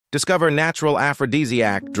Discover natural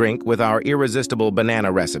aphrodisiac drink with our irresistible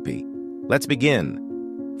banana recipe. Let's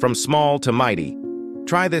begin. From small to mighty,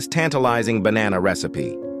 try this tantalizing banana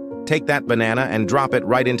recipe. Take that banana and drop it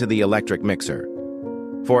right into the electric mixer.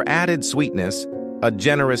 For added sweetness, a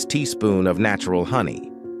generous teaspoon of natural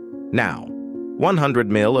honey. Now, 100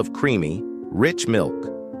 ml of creamy, rich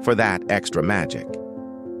milk for that extra magic.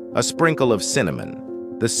 A sprinkle of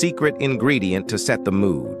cinnamon, the secret ingredient to set the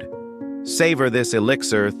mood. Savor this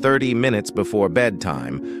elixir 30 minutes before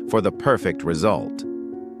bedtime for the perfect result.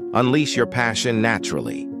 Unleash your passion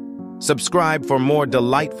naturally. Subscribe for more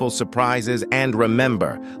delightful surprises, and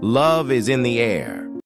remember, love is in the air.